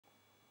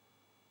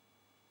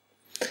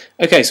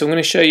Okay, so I'm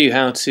going to show you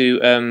how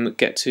to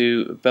get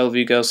to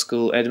Bellevue Girls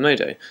School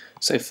Edmodo.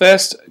 So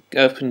first,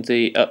 up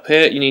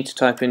here, you need to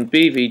type in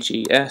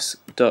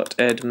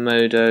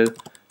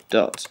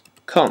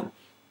bvgs.edmodo.com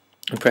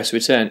and press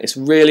return. It's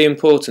really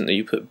important that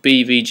you put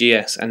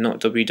BVGS and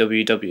not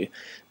www.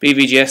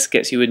 BVGS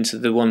gets you into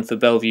the one for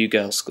Bellevue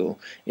Girls School.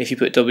 If you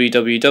put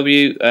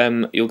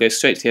www, you'll go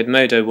straight to the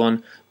Edmodo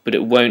one, but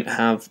it won't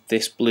have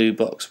this blue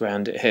box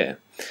around it here.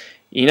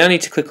 You now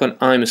need to click on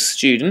I'm a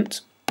student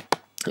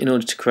in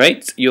order to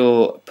create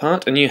your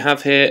part, and you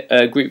have here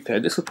a group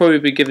code. This will probably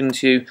be given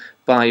to you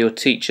by your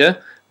teacher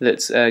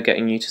that's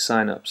getting you to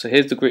sign up. So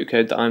here's the group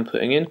code that I'm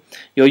putting in.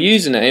 Your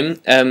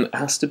username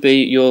has to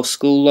be your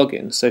school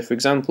login. So for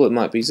example, it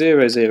might be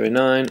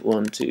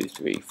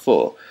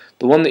 0091234,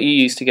 the one that you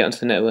use to get onto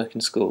the network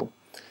in school.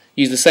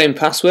 Use the same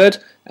password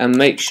and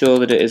make sure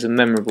that it is a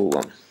memorable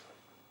one.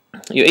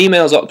 Your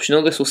email is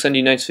optional. This will send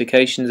you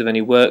notifications of any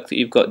work that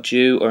you've got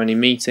due or any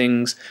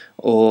meetings,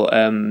 or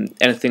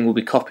anything will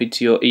be copied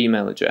to your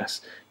email address.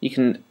 You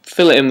can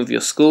fill it in with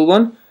your school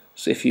one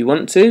so if you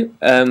want to,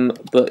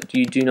 but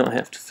you do not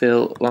have to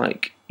feel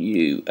like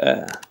you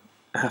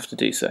have to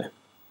do so.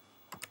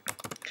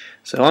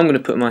 So I'm going to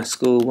put my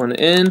school one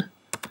in,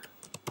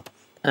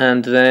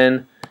 and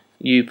then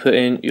you put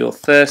in your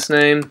first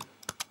name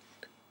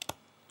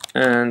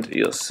and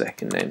your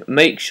second name.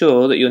 Make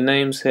sure that your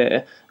names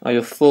here are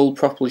your full,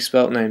 properly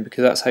spelt name,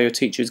 because that's how your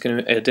teacher is going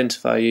to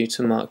identify you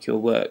to mark your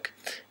work.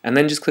 And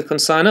then just click on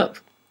sign up.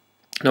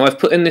 Now I've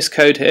put in this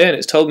code here and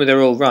it's told me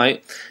they're all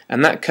right,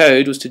 and that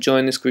code was to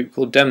join this group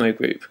called Demo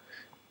Group.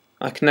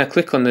 I can now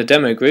click on the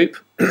demo group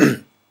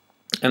and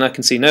I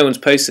can see no one's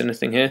posted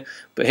anything here,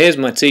 but here's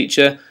my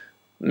teacher,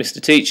 Mr.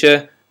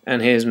 Teacher,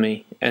 and here's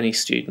me, any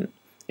student.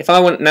 If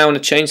I now want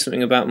to change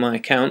something about my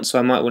account, so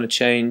I might want to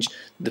change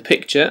the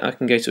picture, I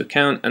can go to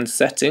Account and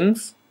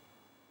Settings,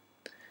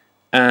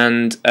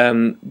 and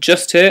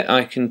just here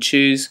I can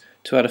choose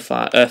to add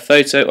a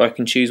photo, or I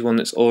can choose one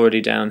that's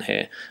already down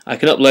here. I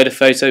can upload a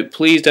photo.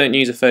 Please don't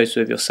use a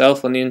photo of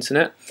yourself on the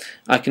internet.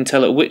 I can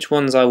tell it which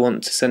ones I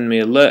want to send me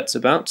alerts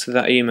about to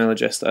that email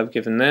address that I've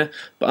given there,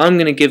 but I'm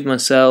going to give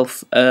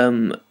myself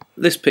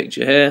this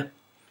picture here,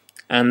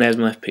 and there's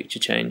my picture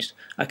changed.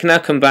 I can now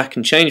come back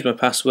and change my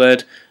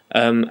password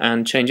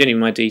and change any of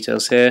my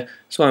details here.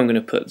 So I'm going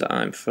to put that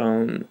I'm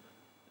from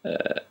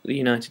the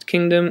United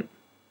Kingdom,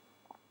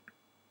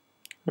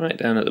 right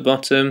down at the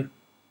bottom,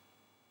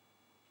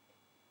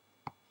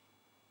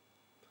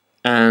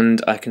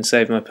 and I can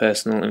save my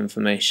personal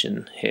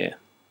information here.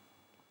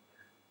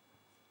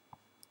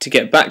 To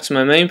get back to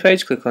my main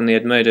page, click on the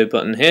Edmodo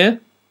button here,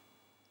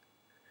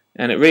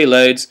 and it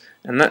reloads,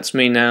 and that's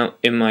me now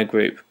in my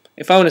group.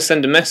 If I want to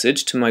send a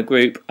message to my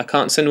group, I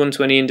can't send one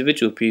to any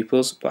individual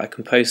pupils, but I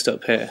can post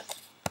up here.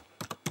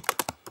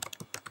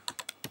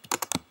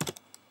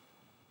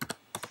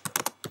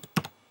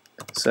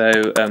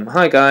 So,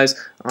 hi guys,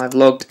 I've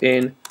logged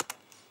in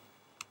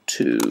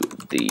to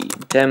the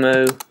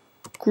demo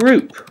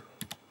group.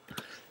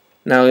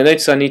 Now you'll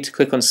notice I need to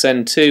click on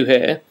send to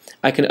here.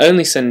 I can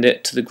only send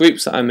it to the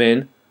groups that I'm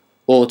in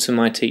or to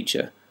my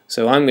teacher.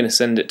 So I'm going to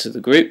send it to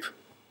the group,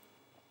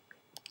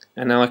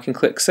 and now I can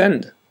click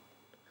send.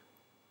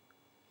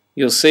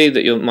 You'll see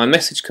that my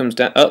message comes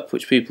up,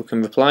 which people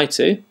can reply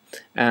to,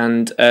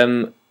 and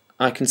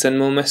I can send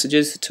more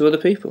messages to other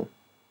people.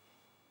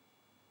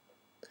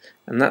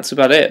 And that's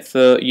about it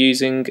for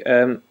using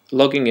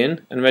logging in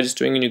and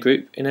registering in your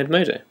group in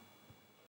Edmodo.